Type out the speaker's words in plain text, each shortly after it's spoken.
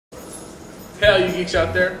Hey all you geeks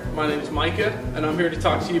out there, my name is Micah and I'm here to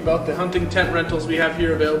talk to you about the hunting tent rentals we have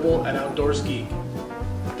here available at Outdoors Geek.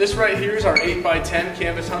 This right here is our 8x10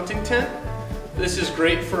 canvas hunting tent. This is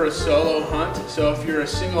great for a solo hunt, so if you're a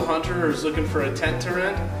single hunter or is looking for a tent to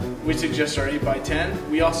rent, we suggest our 8x10.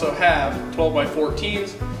 We also have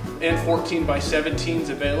 12x14s and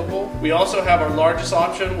 14x17s available. We also have our largest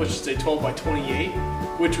option, which is a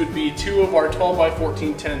 12x28, which would be two of our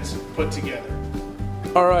 12x14 tents put together.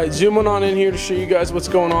 Alright, zooming on in here to show you guys what's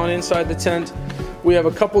going on inside the tent. We have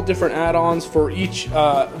a couple different add-ons for each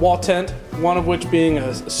wall tent, one of which being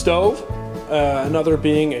a stove, another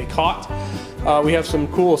being a cot. We have some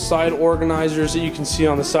cool side organizers that you can see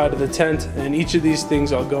on the side of the tent, and each of these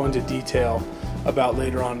things I'll go into detail about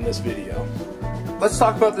later on in this video. Let's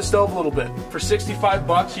talk about the stove a little bit. For 65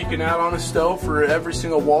 bucks you can add on a stove for every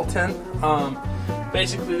single wall tent.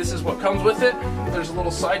 Basically this is what comes with it. There's a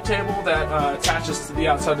little side table that attaches to the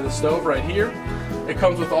outside of the stove right here. It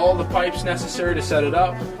comes with all the pipes necessary to set it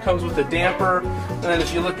up. It comes with a damper, and then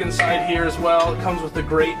if you look inside here as well, it comes with a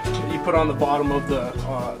grate that you put on the bottom of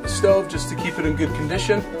the stove just to keep it in good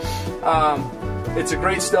condition. It's a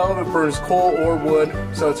great stove. It burns coal or wood,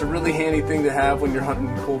 so it's a really handy thing to have when you're hunting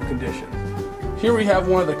in cold conditions. Here we have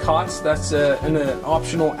one of the cots that's an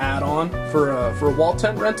optional add-on for a wall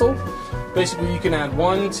tent rental. Basically you can add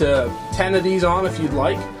 1 to 10 of these on if you'd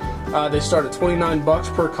like. They start at 29 bucks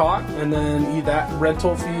per cot, and then that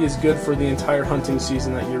rental fee is good for the entire hunting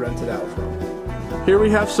season that you rent it out from. Here we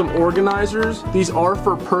have some organizers. These are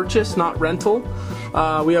for purchase, not rental.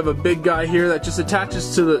 We have a big guy here that just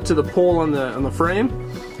attaches to the pole on the frame.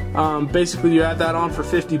 Basically you add that on for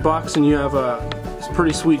 50 bucks and you have a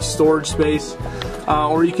pretty sweet storage space.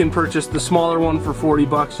 Or you can purchase the smaller one for 40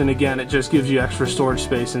 bucks, and again it just gives you extra storage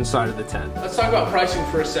space inside of the tent. Let's talk about pricing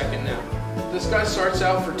for a second now. This guy starts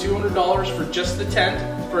out for $200 for just the tent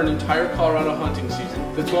for an entire Colorado hunting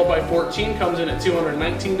season. The 12x14 comes in at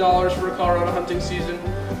 $219 for a Colorado hunting season.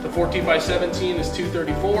 The 14x17 is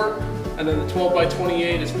 $234, and then the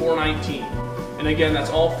 12x28 is $419. And again,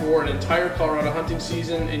 that's all for an entire Colorado hunting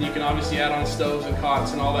season, and you can obviously add on stoves and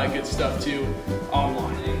cots and all that good stuff too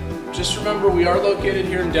online. Just remember, we are located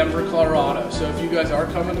here in Denver, Colorado, so if you guys are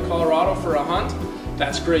coming to Colorado for a hunt,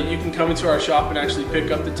 that's great. You can come into our shop and actually pick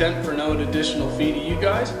up the tent for no additional fee to you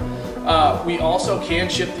guys. We also can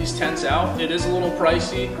ship these tents out. It is a little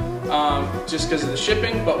pricey just because of the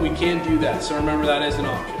shipping, but we can do that, so remember that is an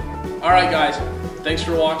option. Alright guys, thanks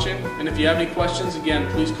for watching, and if you have any questions, again,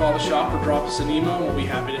 please call the shop or drop us an email and we'll be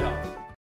happy to help.